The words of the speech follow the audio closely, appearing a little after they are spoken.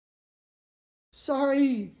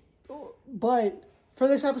Sorry, but for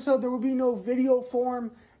this episode, there will be no video form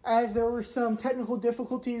as there were some technical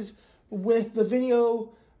difficulties with the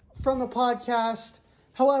video from the podcast.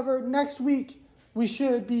 However, next week we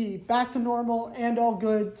should be back to normal and all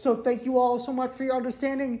good. So thank you all so much for your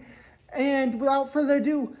understanding. And without further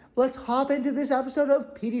ado, let's hop into this episode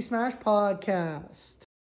of PD Smash Podcast.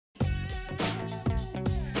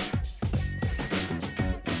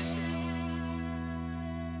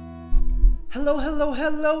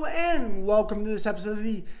 Hello, and welcome to this episode of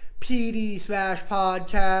the PD Smash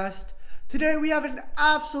Podcast. Today we have an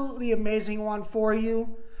absolutely amazing one for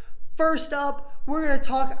you. First up, we're going to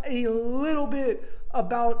talk a little bit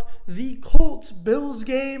about the Colts-Bills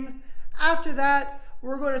game. After that,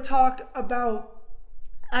 we're going to talk about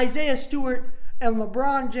Isaiah Stewart and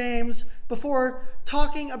LeBron James before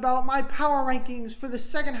talking about my power rankings for the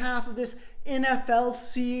second half of this NFL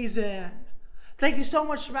season. Thank you so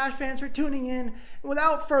much, Smash fans, for tuning in. And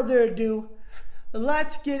without further ado,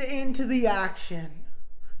 let's get into the action.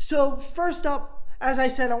 So first up, as I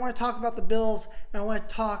said, I want to talk about the Bills and I want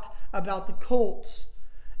to talk about the Colts.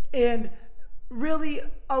 And really,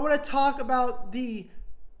 I want to talk about the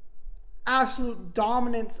absolute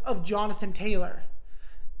dominance of Jonathan Taylor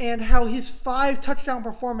and how his 5 touchdown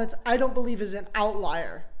performance, I don't believe, is an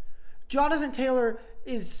outlier. Jonathan Taylor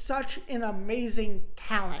is such an amazing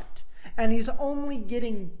talent. And he's only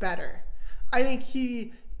getting better. I think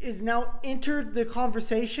he is now entered the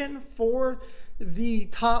conversation for the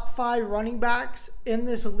top 5 running backs in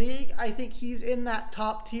this league. I think he's in that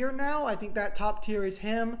top tier now. I think that top tier is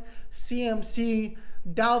him, CMC,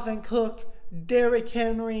 Dalvin Cook, Derrick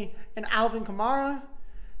Henry, and Alvin Kamara.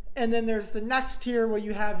 And then there's the next tier where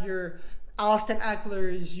you have your Austin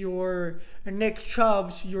Eckler's, your Nick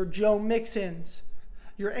Chubb's, your Joe Mixon's,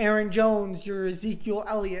 your Aaron Jones, your Ezekiel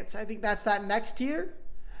Elliott's. I think that's that next tier.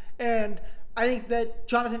 And I think that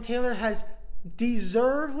Jonathan Taylor has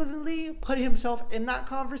deservedly put himself in that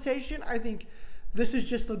conversation. I think this is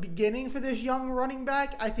just the beginning for this young running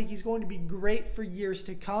back. I think he's going to be great for years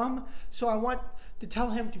to come. So I want to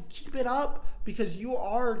tell him to keep it up because you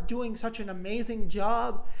are doing such an amazing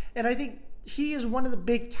job. And I think he is one of the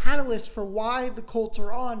big catalysts for why the Colts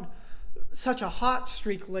are on such a hot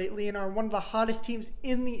streak lately and are one of the hottest teams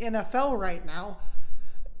in the NFL right now.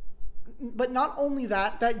 But not only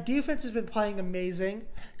that defense has been playing amazing,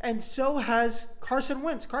 and so has Carson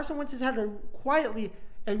Wentz. Carson Wentz has had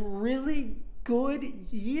a really good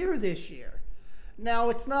year this year. Now,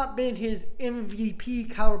 it's not been his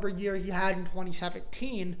MVP caliber year he had in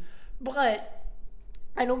 2017, but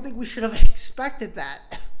I don't think we should have expected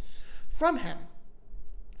that from him.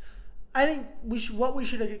 I think what we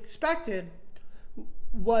should have expected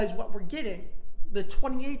was what we're getting, the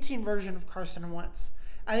 2018 version of Carson Wentz.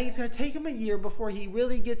 I think it's going to take him a year before he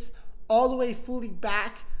really gets all the way fully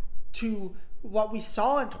back to what we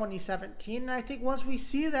saw in 2017. And I think once we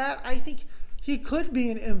see that, I think he could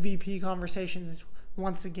be in MVP conversations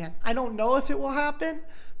once again. I don't know if it will happen,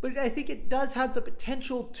 but I think it does have the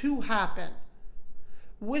potential to happen.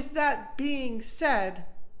 With that being said,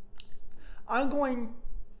 I'm going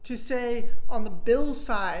to say on the Bills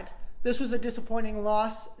side, this was a disappointing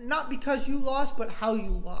loss, not because you lost, but how you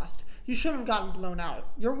lost. You shouldn't have gotten blown out.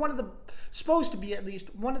 You're supposed to be at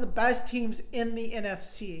least one of the best teams in the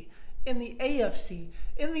NFC, in the AFC,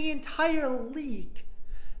 in the entire league.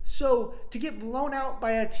 So to get blown out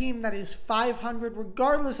by a team that is 500,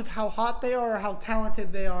 regardless of how hot they are or how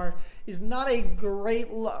talented they are, is not a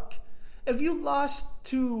great look. If you lost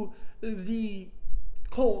to the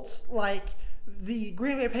Colts like the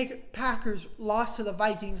Green Bay Packers lost to the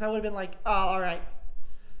Vikings, I would have been like, oh, all right.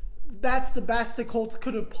 That's the best the Colts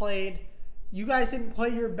could have played. You guys didn't play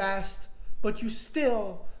your best, but you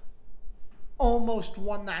still almost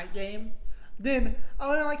won that game. Then I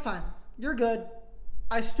would have been like, fine, you're good.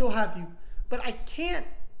 I still have you. But I can't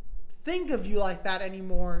think of you like that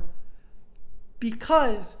anymore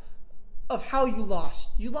because of how you lost.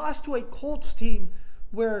 You lost to a Colts team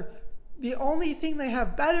where the only thing they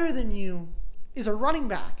have better than you is a running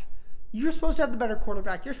back. You're supposed to have the better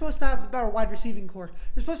quarterback. You're supposed to have the better wide receiving core.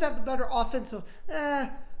 You're supposed to have the better offensive,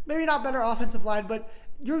 maybe not better offensive line, but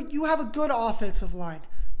you have a good offensive line.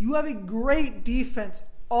 You have a great defense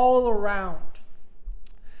all around.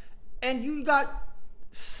 And you got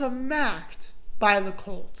smacked by the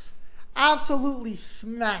Colts. Absolutely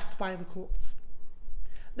smacked by the Colts.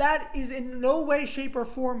 That is in no way, shape, or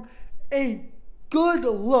form a good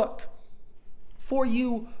look for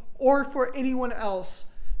you or for anyone else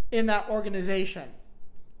in that organization.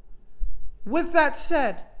 With that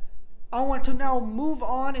said, I want to now move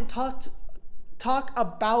on and talk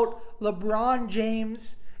about LeBron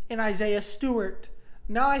James and Isaiah Stewart.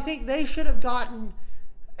 Now, I think they should have gotten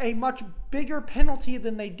a much bigger penalty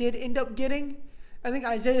than they did end up getting. I think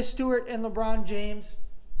Isaiah Stewart and LeBron James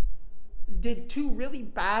did two really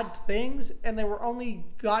bad things, and they were only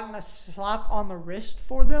gotten a slap on the wrist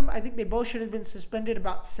for them. I think they both should have been suspended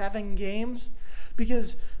about 7 games.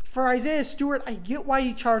 Because for Isaiah Stewart, I get why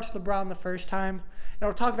he charged LeBron the first time. And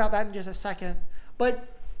I'll talk about that in just a second.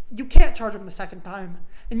 But you can't charge him the second time.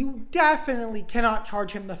 And you definitely cannot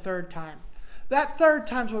charge him the third time. That third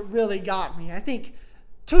time's what really got me. I think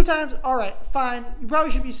 2 times, all right, fine. You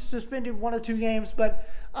probably should be suspended 1 or 2 games, but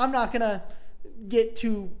I'm not going to get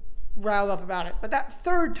too riled up about it. But that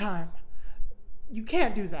third time, you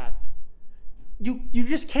can't do that. You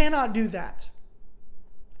just cannot do that.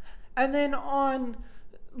 And then on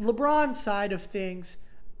LeBron's side of things,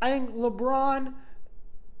 I think LeBron,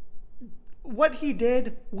 what he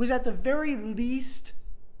did was at the very least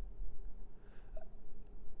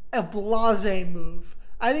a blasé move.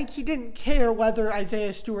 I think he didn't care whether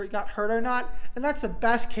Isaiah Stewart got hurt or not, and that's the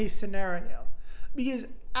best case scenario. Because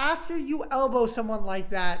after you elbow someone like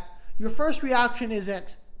that, your first reaction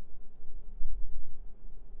isn't,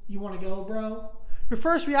 "You want to go, bro?" Your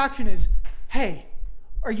first reaction is, "Hey,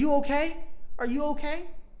 are you okay? Are you okay?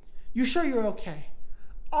 You sure you're okay?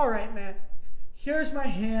 All right, man. Here's my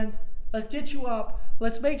hand. Let's get you up.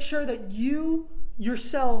 Let's make sure that you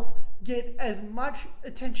yourself get as much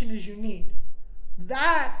attention as you need."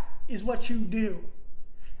 That is what you do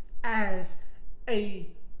as a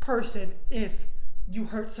person if you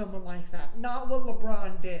hurt someone like that. Not what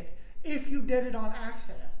LeBron did. If you did it on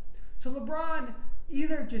accident. So LeBron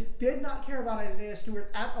either just did not care about Isaiah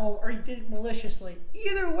Stewart at all, or he did it maliciously.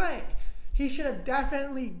 Either way, he should have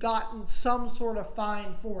definitely gotten some sort of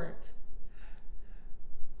fine for it.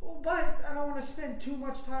 But I don't want to spend too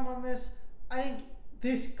much time on this. I think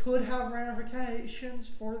this could have ramifications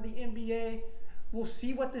for the NBA. We'll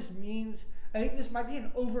see what this means. I think this might be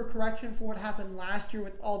an overcorrection for what happened last year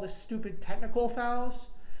with all the stupid technical fouls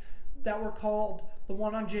that were called. The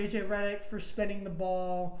one on JJ Redick for spinning the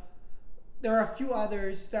ball. There are a few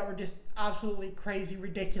others that were just absolutely crazy,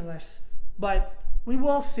 ridiculous. But we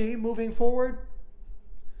will see moving forward.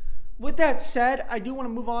 With that said, I do want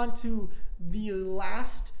to move on to the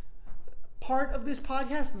last part of this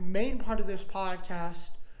podcast, the main part of this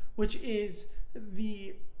podcast, which is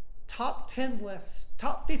the top 10 list,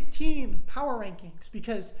 top 15 power rankings.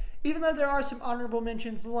 Because even though there are some honorable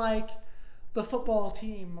mentions like the football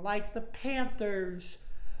team, like the Panthers,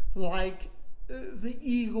 like the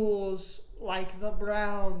Eagles, like the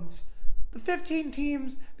Browns, these 15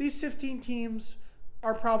 teams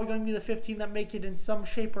are probably going to be the 15 that make it in some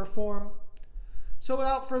shape or form. So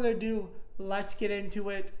without further ado, let's get into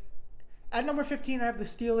it. At number 15, I have the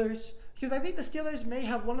Steelers, because I think the Steelers may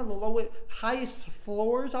have one of the highest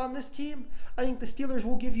floors on this team. I think the Steelers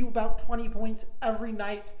will give you about 20 points every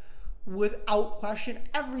night without question.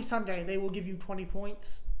 Every Sunday, they will give you 20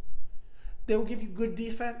 points. They will give you good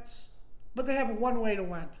defense, but they have one way to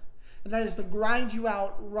win, and that is to grind you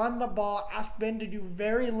out, run the ball, ask Ben to do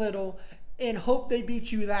very little, and hope they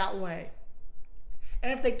beat you that way.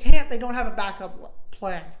 And if they can't, they don't have a backup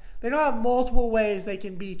plan. They don't have multiple ways they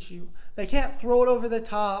can beat you. They can't throw it over the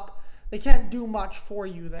top. They can't do much for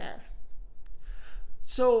you there.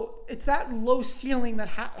 So it's that low ceiling that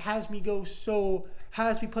has me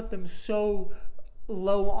put them so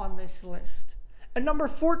low on this list. At number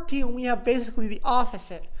 14, we have basically the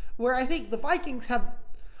opposite, where I think the Vikings have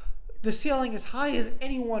the ceiling as high as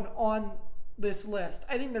anyone on this list.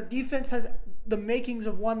 I think their defense has the makings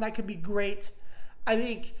of one that could be great. I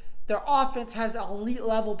think their offense has elite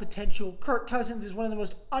level potential. Kirk Cousins is one of the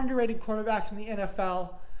most underrated quarterbacks in the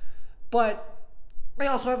NFL, but they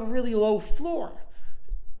also have a really low floor.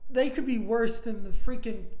 They could be worse than the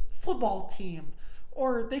freaking football team,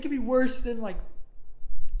 or they could be worse than like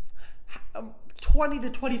 20 to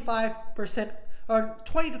 25% or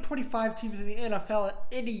 20 to 25 teams in the NFL at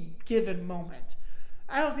any given moment.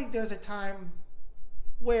 I don't think there's a time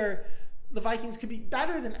where the Vikings could be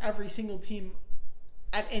better than every single team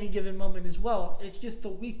at any given moment as well. It's just the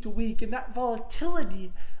week to week, and that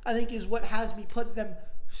volatility, I think, is what has me put them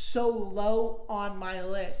so low on my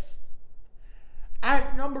list.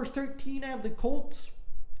 At number 13, I have the Colts.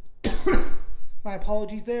 My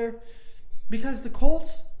apologies there. Because the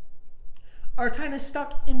Colts are kind of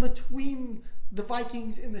stuck in between the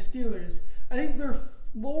Vikings and the Steelers. I think their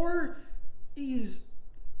floor is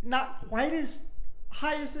not quite as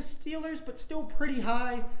high as the Steelers, but still pretty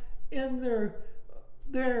high. And their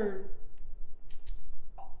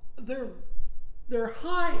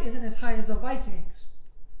high isn't as high as the Vikings.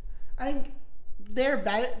 I think they're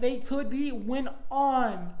bad. They could win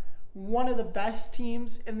on one of the best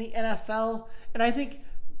teams in the NFL. And I think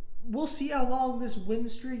we'll see how long this win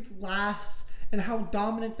streak lasts and how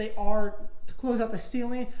dominant they are to close out the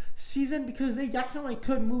Steelers season, because they definitely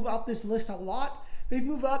could move up this list a lot. They've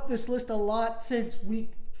moved up this list a lot since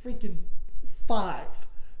week freaking 5.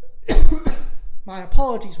 My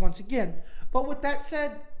apologies once again. But with that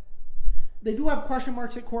said, they do have question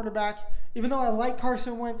marks at quarterback. Even though I like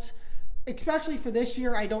Carson Wentz, especially for this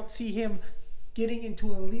year, I don't see him getting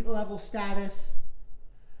into elite level status.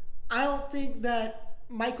 I don't think that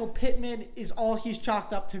Michael Pittman is all he's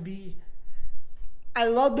chalked up to be. I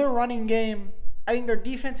love their running game. I think their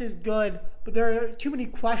defense is good, but there are too many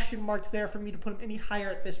question marks there for me to put them any higher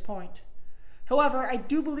at this point. However, I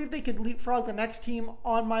do believe they could leapfrog the next team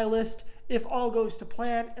on my list if all goes to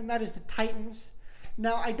plan, and that is the Titans.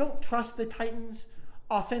 Now, I don't trust the Titans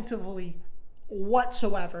offensively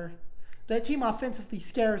whatsoever. That team offensively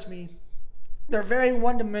scares me. They're very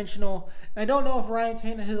one-dimensional, and I don't know if Ryan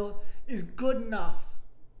Tannehill is good enough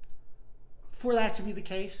for that to be the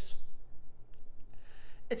case.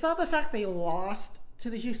 It's not the fact they lost to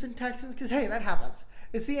the Houston Texans, because, hey, that happens.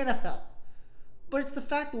 It's the NFL. But it's the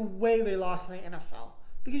fact the way they lost in the NFL.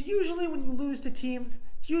 Because usually when you lose to teams,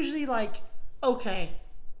 it's usually like, okay,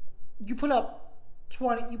 you put up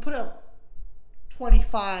 20, you put up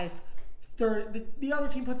 25, 30. The other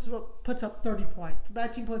team puts up 30 points. The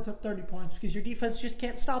bad team puts up 30 points because your defense just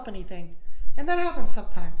can't stop anything. And that happens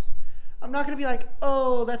sometimes. I'm not going to be like,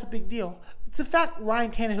 oh, that's a big deal. It's the fact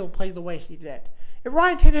Ryan Tannehill played the way he did. If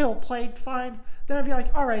Ryan Tannehill played fine, then I'd be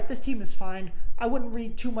like, all right, this team is fine. I wouldn't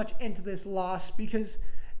read too much into this loss, because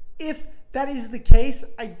if that is the case,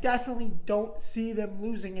 I definitely don't see them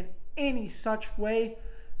losing in any such way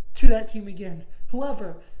to that team again.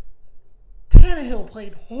 However, Tannehill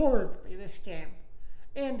played horribly this game.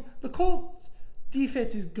 And the Colts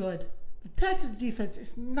defense is good. The Texans defense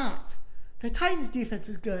is not. The Titans defense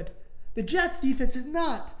is good. The Jets defense is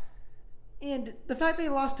not. And the fact they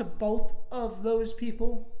lost to both of those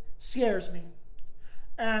people scares me.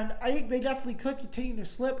 And I think they definitely could continue to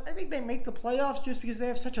slip. I think they make the playoffs just because they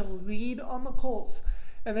have such a lead on the Colts.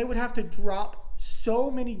 And they would have to drop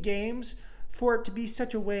so many games for it to be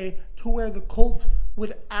such a way to where the Colts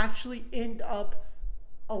would actually end up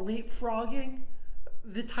leapfrogging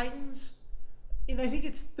the Titans. And I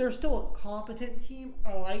think they're still a competent team.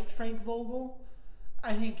 I like Frank Vogel.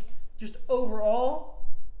 I think just overall,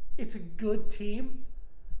 it's a good team.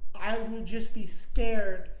 I would just be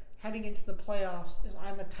scared heading into the playoffs if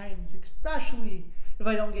I'm the Titans, especially if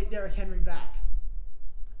I don't get Derrick Henry back.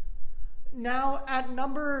 Now at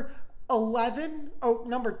number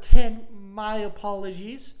 10, my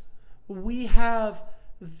apologies, we have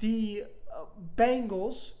the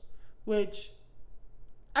Bengals, which,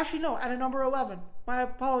 actually no, at number 11, my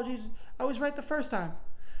apologies, I was right the first time.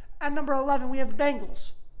 At number 11, we have the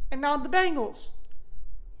Bengals. And now the Bengals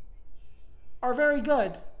are very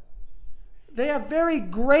good. They have very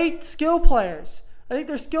great skill players. I think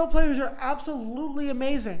their skill players are absolutely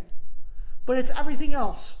amazing. But it's everything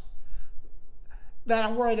else that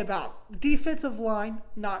I'm worried about. Defensive line,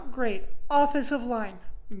 not great. Offensive line,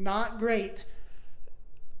 not great.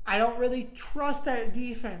 I don't really trust that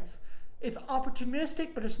defense. It's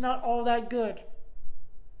opportunistic, but it's not all that good.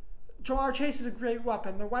 Ja'Marr Chase is a great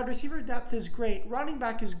weapon. The wide receiver depth is great. Running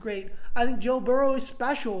back is great. I think Joe Burrow is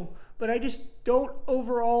special, but I just don't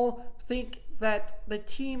overall think that the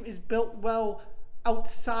team is built well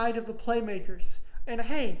outside of the playmakers. And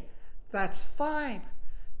hey, that's fine.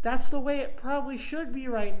 That's the way it probably should be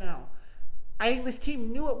right now. I think this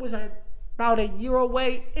team knew it was about a year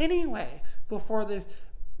away anyway before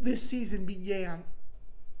this season began.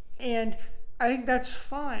 And I think that's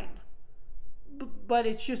fine. But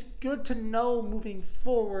it's just good to know moving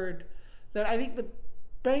forward that I think the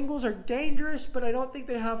Bengals are dangerous, but I don't think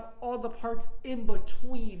they have all the parts in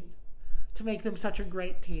between to make them such a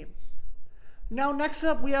great team. Now, next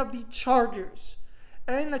up, we have the Chargers.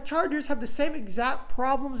 And I think the Chargers have the same exact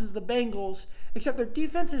problems as the Bengals, except their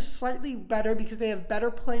defense is slightly better because they have better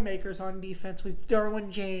playmakers on defense with Derwin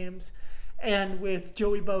James and with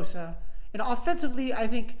Joey Bosa. And offensively, I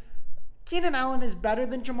think Keenan Allen is better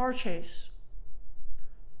than Ja'Marr Chase.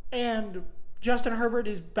 And Justin Herbert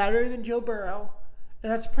is better than Joe Burrow.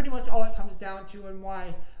 And that's pretty much all it comes down to and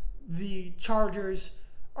why the Chargers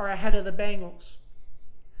are ahead of the Bengals.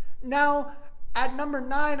 Now, at number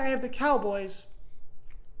 9, I have the Cowboys.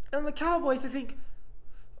 And the Cowboys, I think,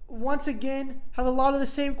 once again, have a lot of the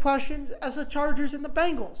same questions as the Chargers and the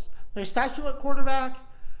Bengals. They're special at quarterback.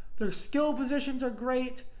 Their skill positions are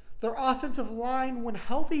great. Their offensive line, when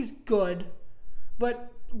healthy, is good.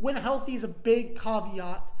 But when healthy is a big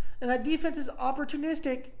caveat. And that defense is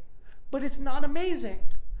opportunistic, but it's not amazing.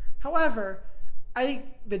 However, I think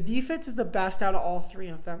the defense is the best out of all three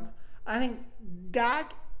of them. I think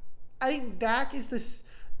Dak is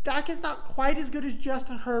not quite as good as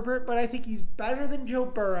Justin Herbert, but I think he's better than Joe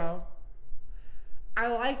Burrow. I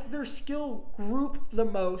like their skill group the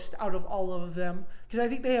most out of all of them because I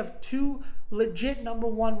think they have two legit number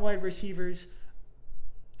one wide receivers.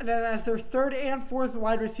 And then as their third and fourth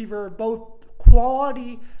wide receiver are both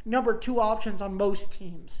quality number two options on most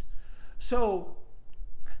teams. So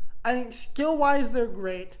I think skill-wise they're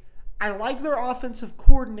great. I like their offensive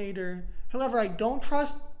coordinator. However, I don't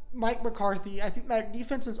trust Mike McCarthy. I think that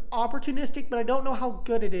defense is opportunistic, but I don't know how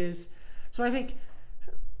good it is. So I think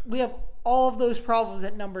we have all of those problems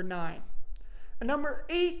at number 9. At number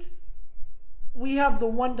 8, we have the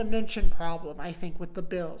one-dimension problem, I think, with the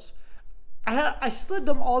Bills. I slid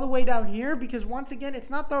them all the way down here because, once again, it's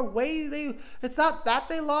not that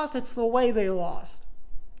they lost, it's the way they lost.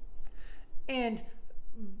 And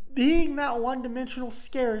being that one-dimensional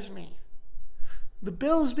scares me. The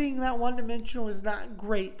Bills being that one-dimensional is not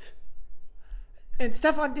great. And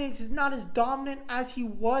Stephon Diggs is not as dominant as he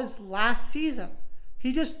was last season.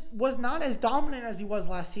 He just was not as dominant as he was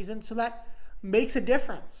last season, so that makes a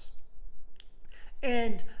difference.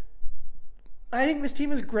 And I think this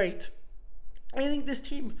team is great. I think this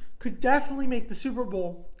team could definitely make the Super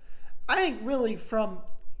Bowl. I think really from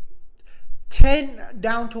 10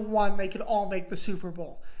 down to 1, they could all make the Super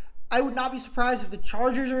Bowl. I would not be surprised if the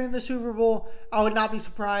Chargers are in the Super Bowl. I would not be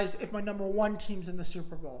surprised if my number 1 team's in the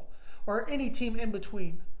Super Bowl. Or any team in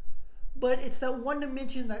between. But it's that one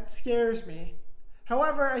dimension that scares me.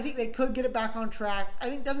 However, I think they could get it back on track. I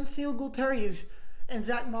think Devin Singletary and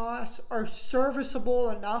Zach Moss are serviceable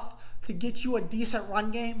enough to get you a decent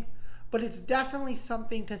run game. But it's definitely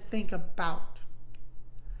something to think about.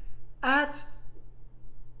 At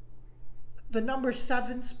the number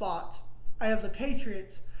 7 spot, I have the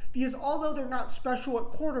Patriots. Because although they're not special at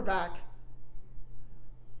quarterback,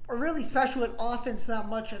 or really special at offense that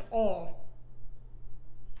much at all,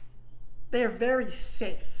 they are very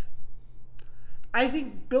safe. I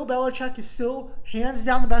think Bill Belichick is still hands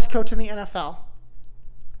down the best coach in the NFL.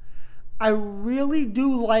 I really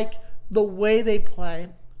do like the way they play.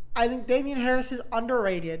 I think Damian Harris is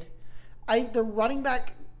underrated. I think the running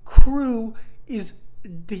back crew is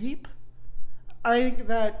deep. I think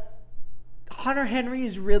that Hunter Henry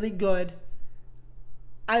is really good.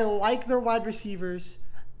 I like their wide receivers.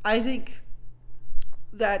 I think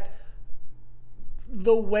that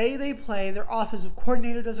the way they play, their offensive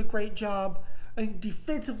coordinator does a great job. I think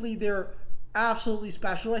defensively, they're absolutely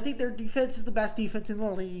special. I think their defense is the best defense in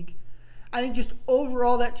the league. I think just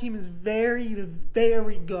overall, that team is very,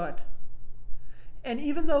 very good. And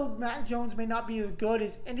even though Mac Jones may not be as good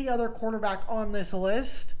as any other quarterback on this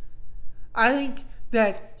list, I think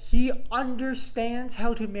that he understands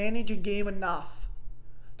how to manage a game enough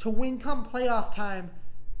to win come playoff time.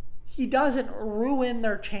 He doesn't ruin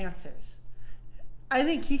their chances. I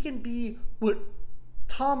think he can be what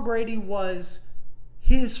Tom Brady was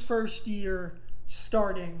his first year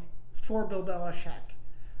starting for Bill Belichick.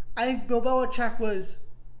 I think Bill Belichick was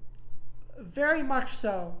very much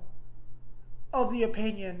so of the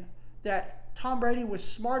opinion that Tom Brady was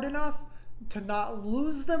smart enough to not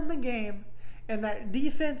lose them the game, and that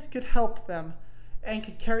defense could help them and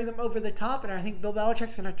could carry them over the top. And I think Bill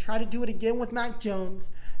Belichick's going to try to do it again with Mac Jones.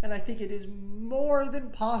 And I think it is more than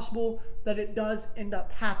possible that it does end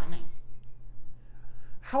up happening.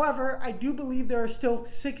 However, I do believe there are still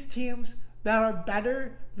 6 teams that are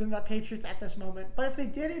better than the Patriots at this moment. But if they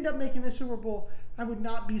did end up making the Super Bowl, I would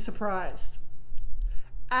not be surprised.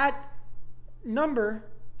 At number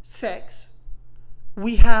 6,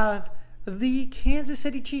 we have the Kansas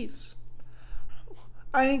City Chiefs.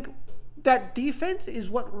 I think that defense is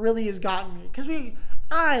what really has gotten me. Because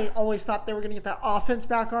I always thought they were going to get that offense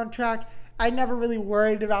back on track. I never really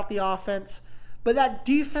worried about the offense. But that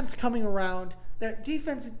defense coming around, that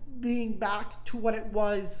defense being back to what it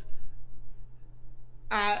was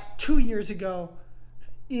 2 years ago,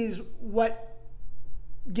 is what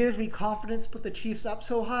gives me confidence to put the Chiefs up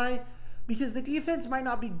so high. Because the defense might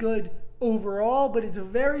not be good overall, but it's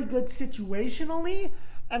very good situationally.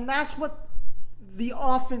 And that's what the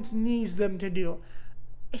offense needs them to do.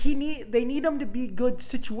 They need them to be good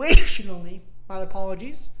situationally. My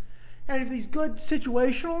apologies. And if he's good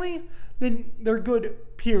situationally, then they're good,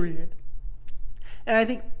 period. And I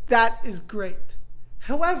think that is great.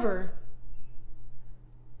 However,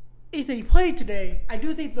 if they played today, I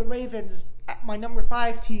do think the Ravens, my number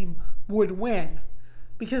 5 team, would win.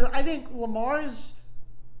 Because I think Lamar's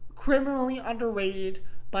criminally underrated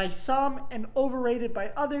by some and overrated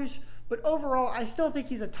by others. But overall, I still think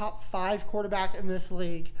he's a top 5 quarterback in this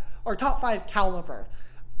league, or top 5 caliber.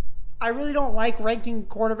 I really don't like ranking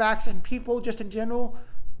quarterbacks and people just in general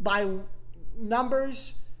by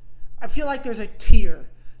numbers. I feel like there's a tier.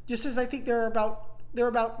 Just as I think there are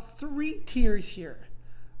about 3 tiers here.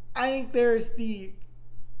 I think there's the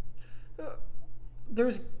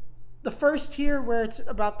first tier where it's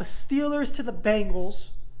about the Steelers to the Bengals.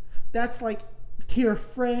 That's like tier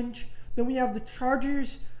fringe. Then we have the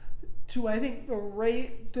Chargers to, I think,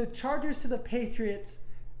 the Chargers to the Patriots,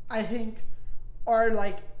 I think, are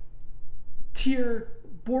like tier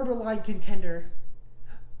borderline contender.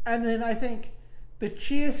 And then I think the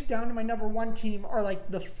Chiefs down to my number 1 team are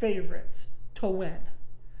like the favorites to win.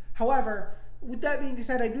 However, with that being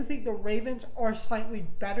said, I do think the Ravens are slightly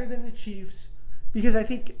better than the Chiefs because I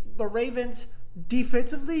think the Ravens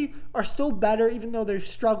defensively are still better even though they've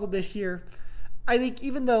struggled this year. I think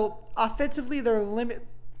even though offensively they're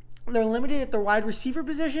limited at their wide receiver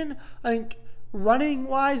position, I think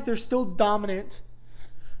running-wise they're still dominant.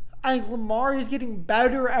 I think Lamar is getting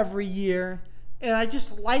better every year, and I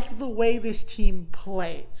just like the way this team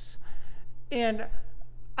plays. And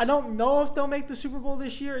I don't know if they'll make the Super Bowl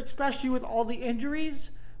this year, especially with all the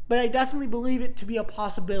injuries, but I definitely believe it to be a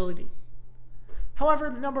possibility. However,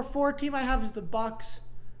 the number 4 team I have is the Bucs.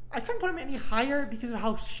 I couldn't put them any higher because of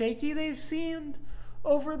how shaky they've seemed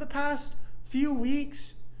over the past few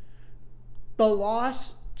weeks. The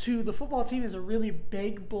loss to the football team is a really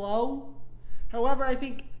big blow. However, I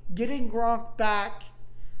think getting Gronk back,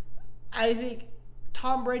 I think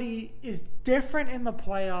Tom Brady is different in the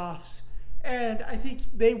playoffs, and I think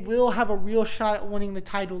they will have a real shot at winning the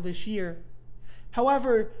title this year.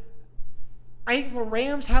 However, I think the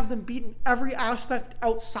Rams have them beaten every aspect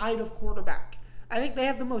outside of quarterback. I think they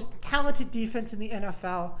have the most talented defense in the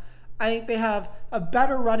NFL. I think they have a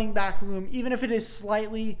better running back room, even if it is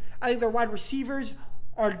slightly. I think their wide receivers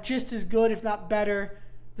are just as good, if not better.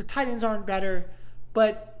 The tight ends aren't better.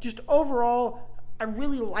 But just overall, I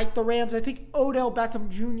really like the Rams. I think Odell Beckham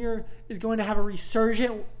Jr. is going to have a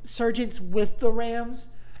resurgence with the Rams.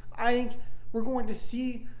 I think we're going to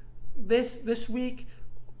see this week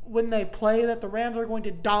when they play that the Rams are going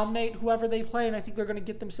to dominate whoever they play, and I think they're going to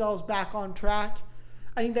get themselves back on track.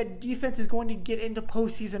 I think that defense is going to get into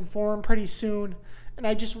postseason form pretty soon, and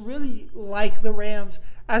I just really like the Rams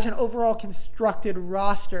as an overall constructed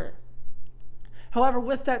roster. However,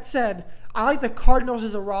 with that said, I like the Cardinals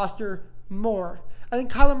as a roster more. I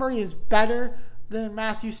think Kyler Murray is better than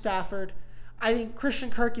Matthew Stafford. I think Christian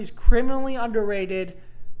Kirk is criminally underrated.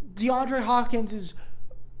 DeAndre Hopkins is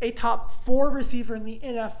a top 4 receiver in the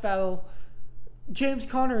NFL. James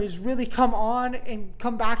Conner has really come on and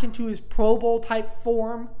come back into his Pro Bowl type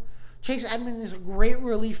form. Chase Edmonds is a great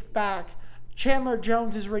relief back. Chandler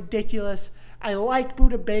Jones is ridiculous. I like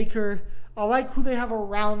Budda Baker. I like who they have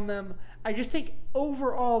around them. I just think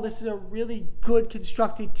overall this is a really good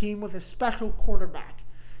constructed team with a special quarterback.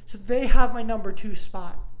 So they have my number 2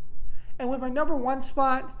 spot. And with my number 1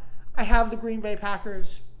 spot, I have the Green Bay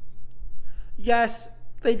Packers. Yes,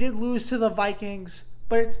 they did lose to the Vikings,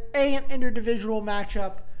 but it's A, an interdivisional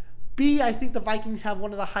matchup. B, I think the Vikings have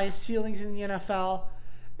one of the highest ceilings in the NFL.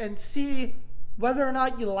 And C, whether or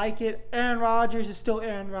not you like it, Aaron Rodgers is still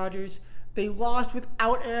Aaron Rodgers. They lost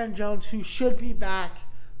without Aaron Jones, who should be back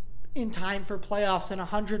in time for playoffs and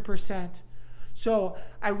 100%. So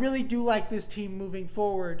I really do like this team moving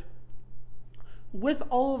forward. With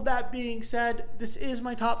all of that being said, this is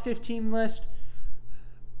my top 15 list.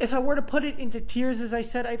 If I were to put it into tiers, as I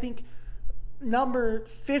said, I think number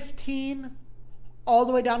 15 all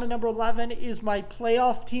the way down to number 11 is my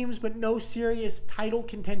playoff teams, but no serious title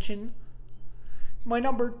contention. My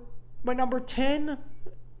number 10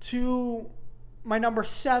 to my number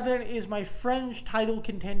 7 is my fringe title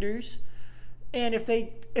contenders. And if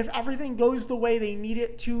everything goes the way they need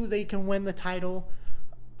it to, they can win the title.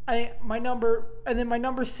 My number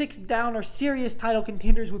 6 down are serious title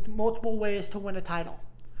contenders with multiple ways to win a title.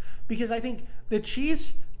 Because I think the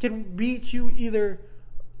Chiefs can beat you either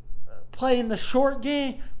playing the short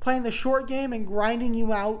game and grinding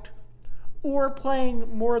you out, or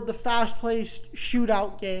playing more of the fast-paced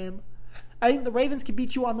shootout game. I think the Ravens can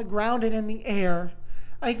beat you on the ground and in the air.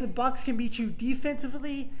 I think the Bucs can beat you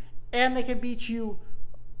defensively, and they can beat you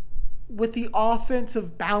with the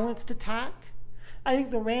offensive balanced attack. I think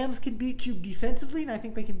the Rams can beat you defensively, and I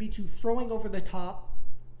think they can beat you throwing over the top.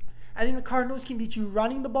 I think the Cardinals can beat you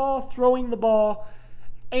running the ball, throwing the ball,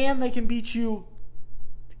 and they can beat you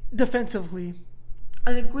defensively.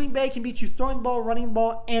 I think Green Bay can beat you throwing the ball, running the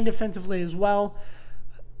ball, and defensively as well.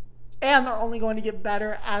 And they're only going to get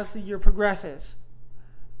better as the year progresses.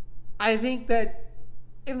 I think that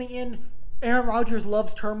in the end, Aaron Rodgers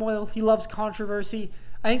loves turmoil. He loves controversy.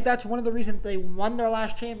 I think that's one of the reasons they won their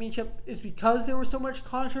last championship is because there was so much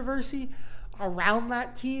controversy around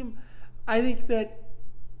that team. I think that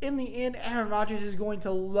in the end, Aaron Rodgers is going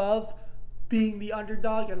to love being the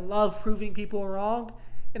underdog and love proving people wrong.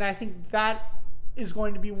 And I think that is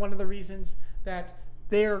going to be one of the reasons that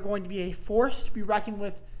they are going to be a force to be reckoned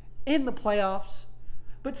with in the playoffs.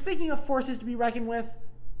 But speaking of forces to be reckoned with,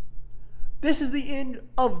 this is the end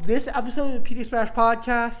of this episode of the PD Smash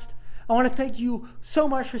Podcast. I want to thank you so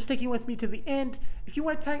much for sticking with me to the end. If you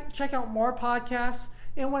want to check out more podcasts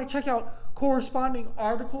and want to check out corresponding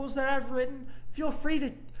articles that I've written, feel free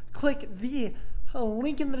to click the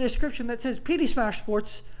link in the description that says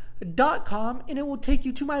pdsmashsports.com, and it will take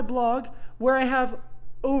you to my blog where I have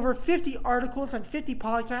over 50 articles and 50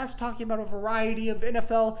 podcasts talking about a variety of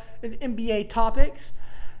NFL and NBA topics.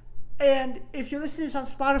 And if you're listening to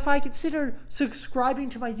this on Spotify, consider subscribing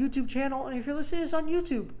to my YouTube channel. And if you're listening to this on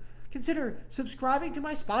YouTube, consider subscribing to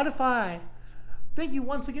my Spotify. Thank you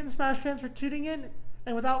once again, Smash fans, for tuning in.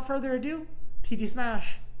 And without further ado, PD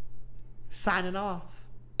Smash signing off.